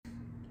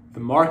The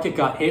market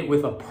got hit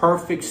with a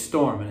perfect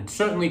storm, and it's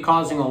certainly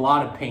causing a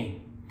lot of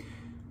pain.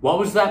 What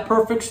was that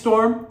perfect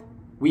storm?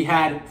 We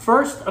had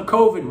first a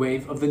COVID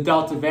wave of the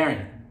Delta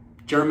variant.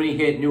 Germany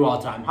hit new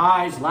all-time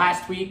highs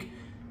last week.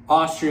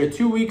 Austria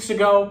 2 weeks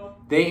ago,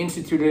 they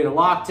instituted a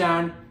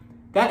lockdown.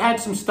 That had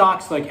some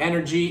stocks like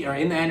energy or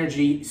in the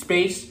energy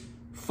space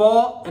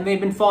fall, and they've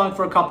been falling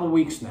for a couple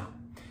weeks now.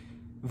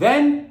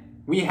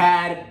 Then we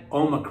had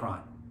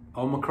Omicron.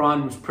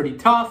 Omicron was pretty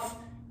tough.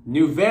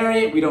 New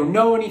variant, we don't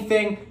know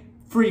anything.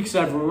 Freaks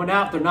everyone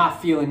out. They're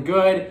not feeling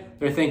good.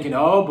 They're thinking,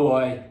 oh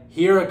boy,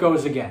 here it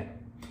goes again.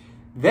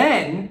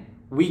 Then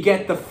we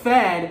get the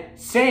Fed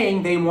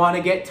saying they want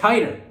to get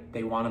tighter.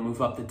 They want to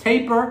move up the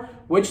taper,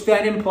 which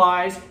then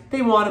implies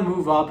they want to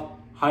move up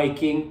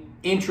hiking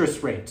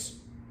interest rates.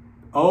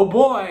 Oh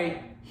boy,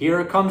 here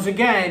it comes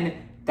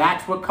again.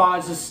 That's what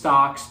causes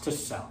stocks to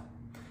sell.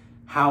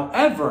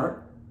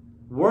 However,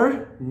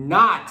 we're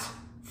not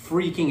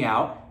freaking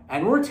out,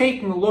 and we're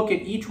taking a look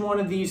at each one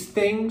of these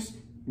things,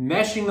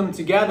 meshing them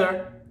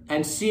together,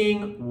 and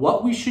seeing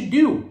what we should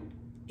do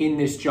in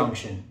this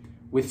junction,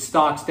 with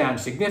stocks down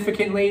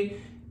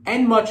significantly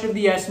and much of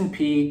the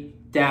S&P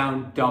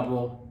down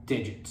double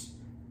digits.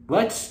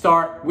 Let's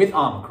start with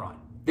Omicron.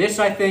 This,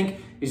 I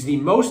think, is the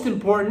most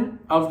important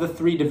of the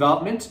three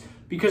developments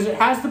because it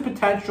has the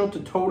potential to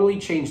totally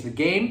change the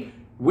game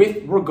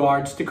with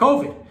regards to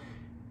COVID.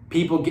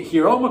 People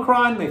hear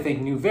Omicron, they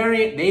think new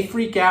variant, they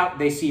freak out,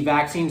 they see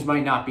vaccines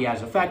might not be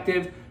as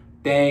effective,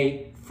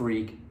 they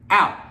freak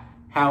out.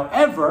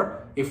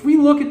 However, if we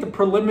look at the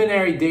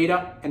preliminary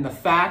data and the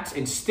facts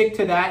and stick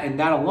to that and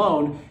that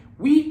alone,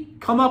 we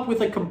come up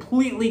with a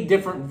completely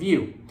different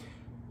view.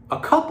 A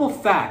couple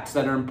facts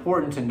that are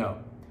important to note.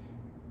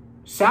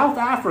 South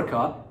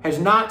Africa has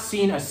not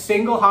seen a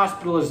single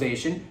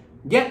hospitalization,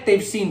 yet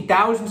they've seen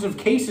thousands of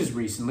cases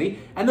recently,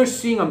 and they're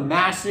seeing a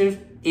massive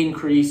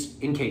increase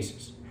in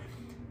cases.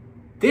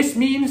 This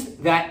means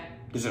that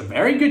there's a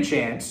very good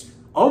chance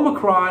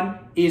Omicron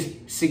is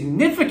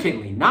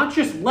significantly, not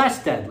just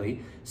less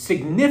deadly,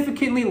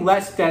 significantly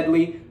less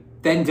deadly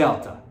than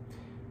Delta.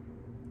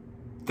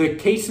 The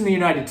case in the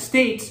United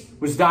States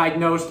was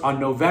diagnosed on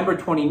November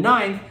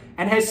 29th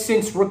and has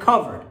since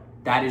recovered.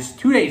 That is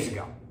 2 days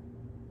ago.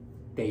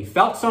 They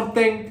felt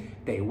something,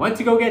 they went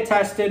to go get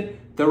tested,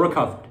 they're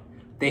recovered.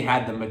 They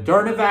had the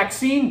Moderna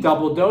vaccine,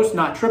 double dose,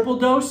 not triple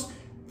dose,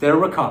 they're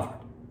recovered.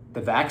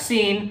 The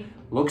vaccine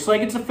looks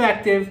like it's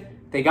effective.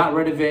 They got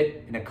rid of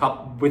it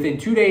within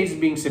 2 days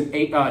of being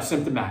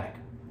symptomatic.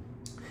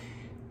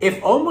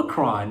 If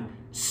Omicron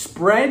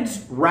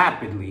spreads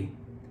rapidly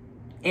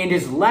and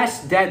is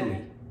less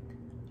deadly,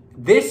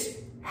 this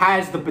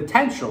has the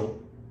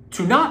potential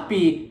to not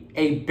be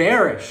a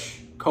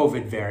bearish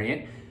COVID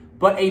variant,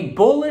 but a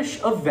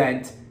bullish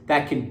event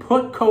that can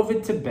put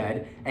COVID to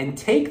bed and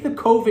take the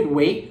COVID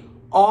weight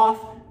off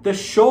the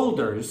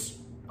shoulders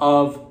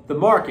of the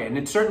market. And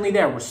it's certainly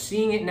there. We're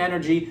seeing it in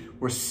energy.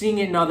 We're seeing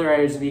it in other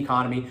areas of the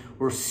economy.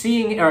 We're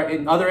seeing it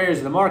in other areas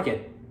of the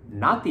market,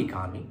 not the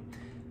economy.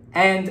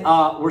 And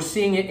we're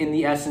seeing it in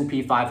the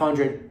S&P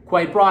 500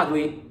 quite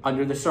broadly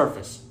under the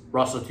surface.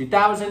 Russell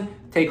 2000,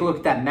 take a look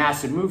at that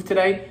massive move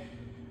today.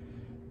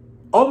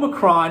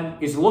 Omicron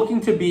is looking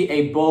to be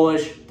a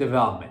bullish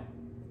development.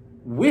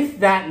 With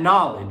that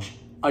knowledge,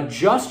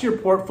 adjust your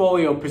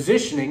portfolio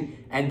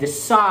positioning and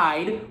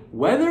decide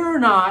whether or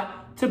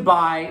not to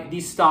buy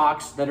these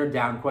stocks that are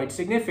down quite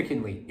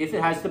significantly if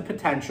it has the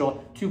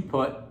potential to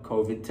put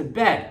COVID to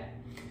bed.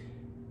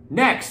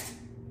 Next,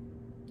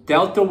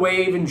 Delta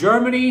wave in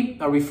Germany.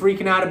 Are we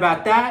freaking out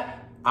about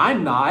that?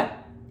 I'm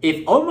not.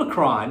 If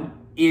Omicron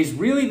is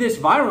really this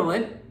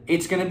virulent,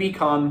 it's going to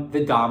become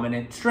the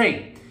dominant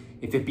strain.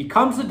 If it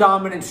becomes the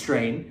dominant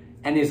strain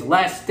and is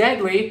less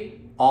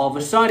deadly, all of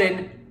a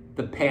sudden,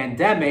 the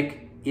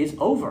pandemic is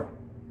over.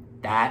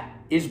 That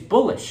is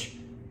bullish.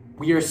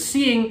 We are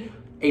seeing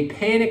a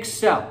panic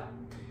sell.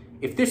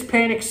 If this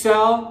panic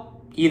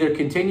sell either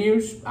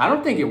continues, I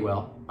don't think it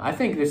will. I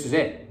think this is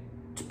it.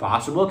 It's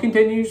possible it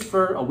continues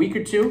for a week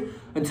or two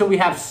until we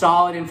have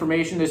solid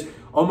information. This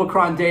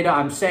Omicron data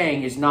I'm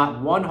saying is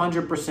not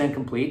 100%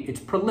 complete. It's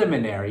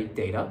preliminary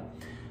data.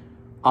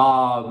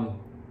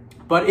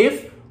 But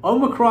if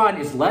Omicron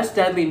is less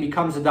deadly and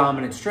becomes a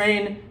dominant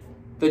strain,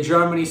 the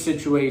Germany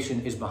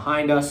situation is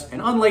behind us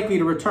and unlikely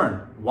to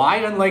return. Why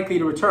unlikely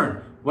to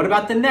return? What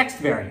about the next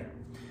variant?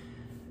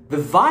 The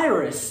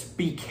virus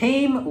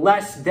became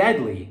less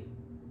deadly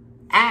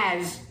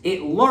as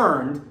it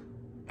learned,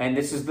 and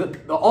this is the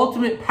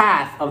ultimate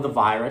path of the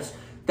virus,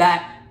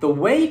 that the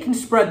way it can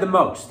spread the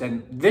most,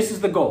 and this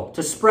is the goal,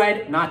 to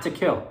spread, not to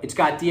kill. It's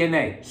got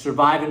DNA,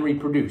 survive and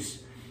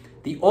reproduce.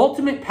 The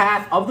ultimate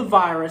path of the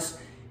virus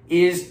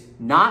is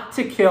not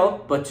to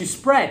kill, but to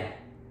spread.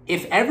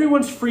 If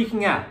everyone's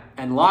freaking out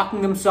and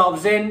locking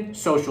themselves in,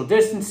 social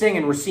distancing,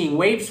 and we're seeing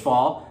waves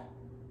fall,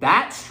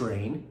 that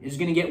strain is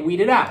going to get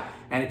weeded out.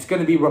 And it's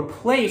going to be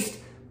replaced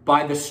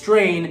by the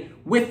strain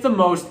with the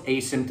most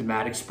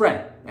asymptomatic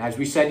spread. As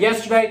we said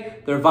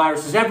yesterday, there are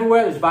viruses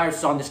everywhere. There's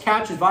viruses on this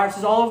couch. There's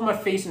viruses all over my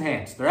face and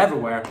hands. They're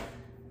everywhere.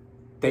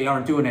 They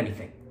aren't doing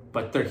anything.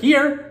 But they're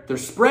here, they're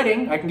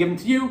spreading, I can give them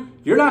to you.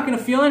 You're not going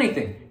to feel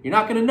anything. You're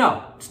not going to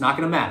know. It's not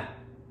going to matter.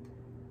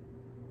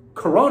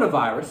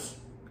 Coronavirus,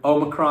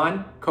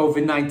 Omicron,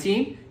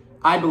 COVID-19,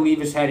 I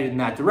believe is headed in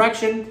that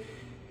direction.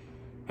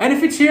 And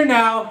if it's here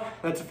now,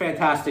 that's a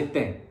fantastic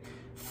thing.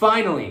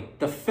 Finally,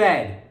 the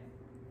Fed.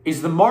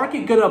 Is the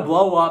market going to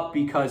blow up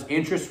because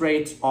interest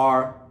rates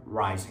are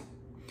rising?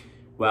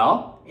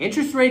 Well,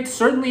 interest rates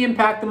certainly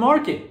impact the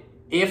market.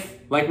 If,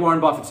 like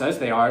Warren Buffett says,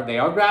 they are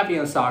gravity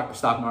on the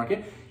stock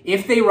market.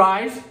 If they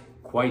rise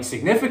quite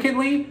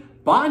significantly,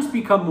 bonds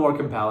become more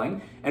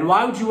compelling. And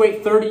why would you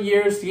wait 30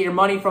 years to get your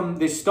money from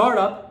this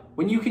startup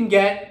when you can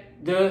get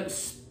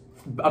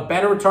a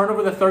better return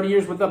over the 30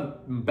 years with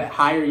a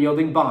higher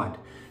yielding bond?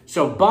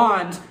 So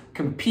bonds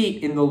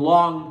compete in the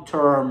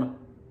long-term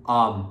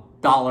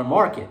dollar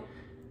market.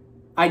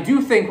 I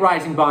do think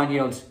rising bond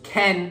yields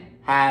can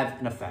have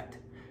an effect.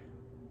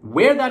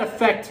 Where that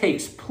effect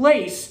takes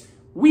place,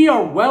 we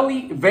are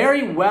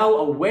very well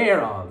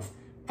aware of,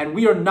 and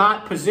we are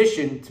not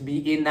positioned to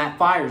be in that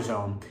fire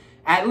zone.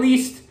 At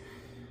least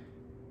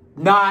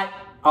not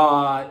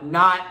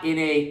in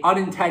a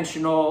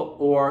unintentional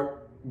or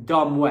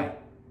dumb way.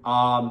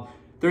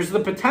 There's the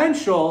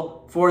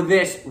potential for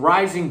this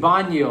rising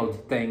bond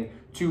yield thing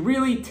to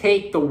really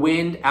take the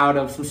wind out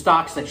of some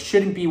stocks that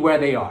shouldn't be where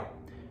they are.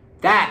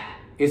 That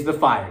is the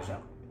fire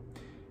zone.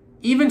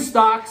 Even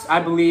stocks,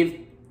 I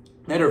believe,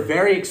 that are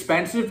very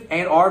expensive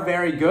and are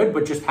very good,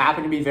 but just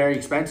happen to be very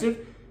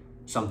expensive,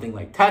 something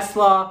like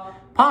Tesla,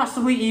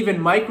 possibly even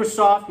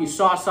Microsoft. We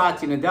saw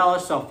Satya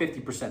Nadella sell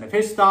 50% of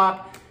his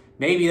stock.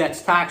 Maybe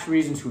that's tax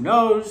reasons, who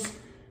knows?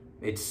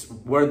 It's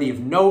worthy of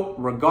note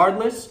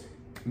regardless.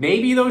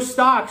 Maybe those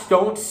stocks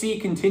don't see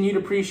continued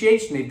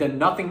appreciation. They've done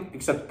nothing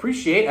except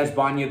appreciate as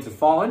bond yields have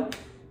fallen.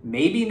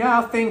 Maybe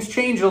now things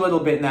change a little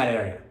bit in that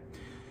area.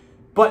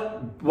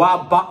 But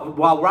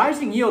while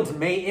rising yields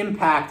may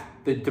impact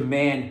the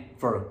demand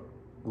for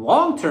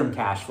long-term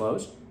cash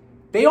flows,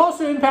 they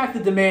also impact the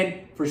demand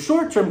for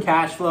short-term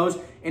cash flows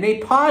in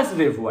a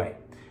positive way.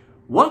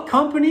 What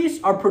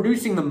companies are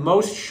producing the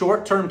most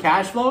short-term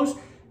cash flows?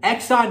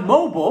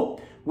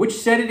 ExxonMobil, which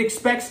said it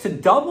expects to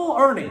double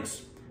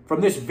earnings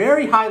from this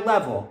very high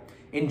level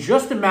in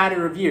just a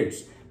matter of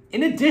years.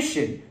 In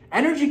addition,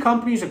 energy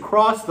companies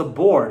across the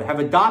board have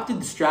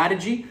adopted the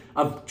strategy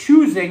of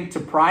choosing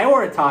to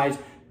prioritize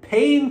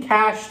paying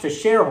cash to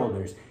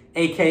shareholders,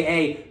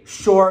 aka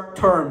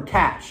short-term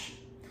cash.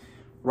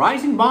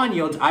 Rising bond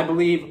yields, I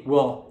believe,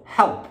 will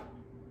help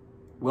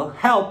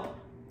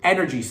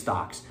energy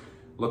stocks.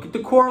 Look at the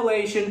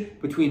correlation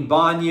between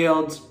bond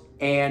yields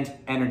and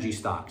energy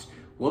stocks.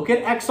 Look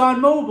at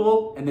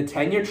ExxonMobil and the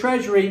 10-year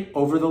Treasury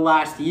over the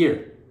last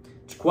year.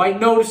 It's quite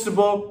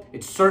noticeable.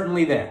 It's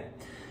certainly there.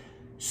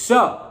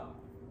 So,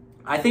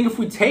 I think if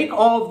we take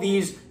all of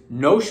these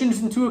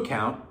notions into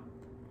account,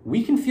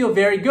 we can feel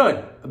very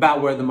good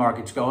about where the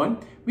market's going.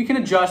 We can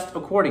adjust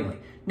accordingly.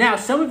 Now,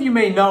 some of you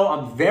may know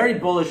I'm very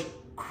bullish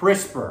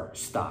CRISPR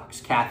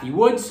stocks. Cathie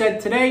Wood said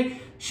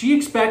today she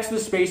expects the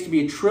space to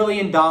be $1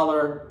 trillion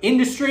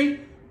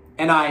industry,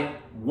 and I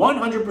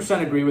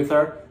 100% agree with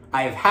her.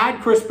 I have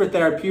had CRISPR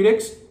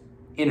Therapeutics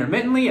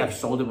intermittently. I've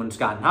sold it when it's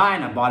gotten high,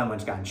 and I bought it when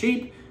it's gotten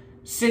cheap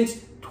since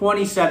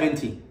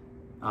 2017.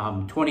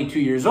 I'm 22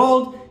 years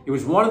old. It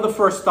was one of the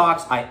first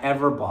stocks I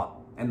ever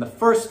bought, and the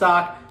first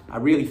stock I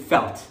really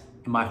felt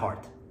in my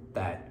heart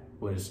that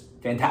was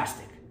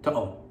fantastic to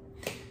own.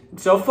 And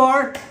so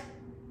far,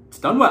 it's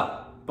done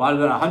well. Bought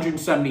it at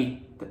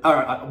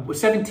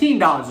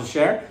 $17 a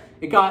share.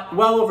 It got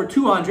well over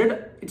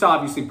 200. It's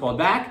obviously pulled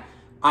back.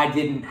 I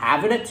didn't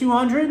have it at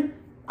 200.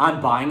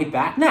 I'm buying it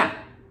back now.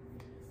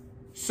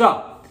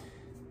 So,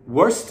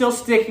 we're still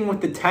sticking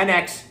with the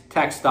 10x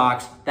tech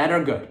stocks that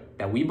are good,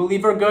 that we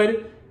believe are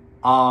good,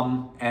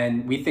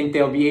 and we think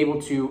they'll be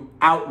able to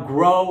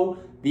outgrow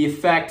the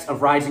effects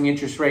of rising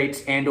interest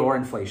rates and or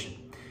inflation.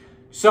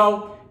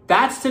 So,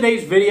 that's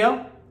today's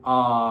video.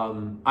 I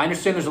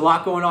understand there's a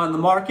lot going on in the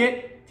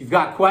market. If you've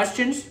got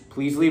questions,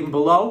 please leave them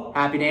below.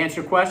 Happy to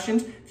answer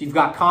questions. If you've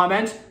got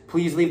comments,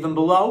 please leave them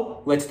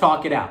below. Let's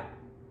talk it out.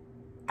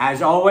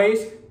 As always,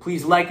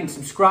 please like and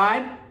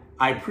subscribe.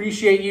 I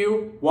appreciate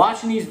you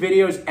watching these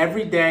videos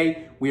every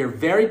day. We are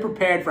very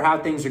prepared for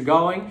how things are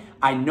going.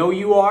 I know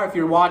you are if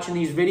you're watching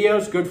these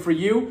videos. Good for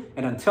you.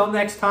 And until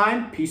next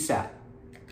time, peace out.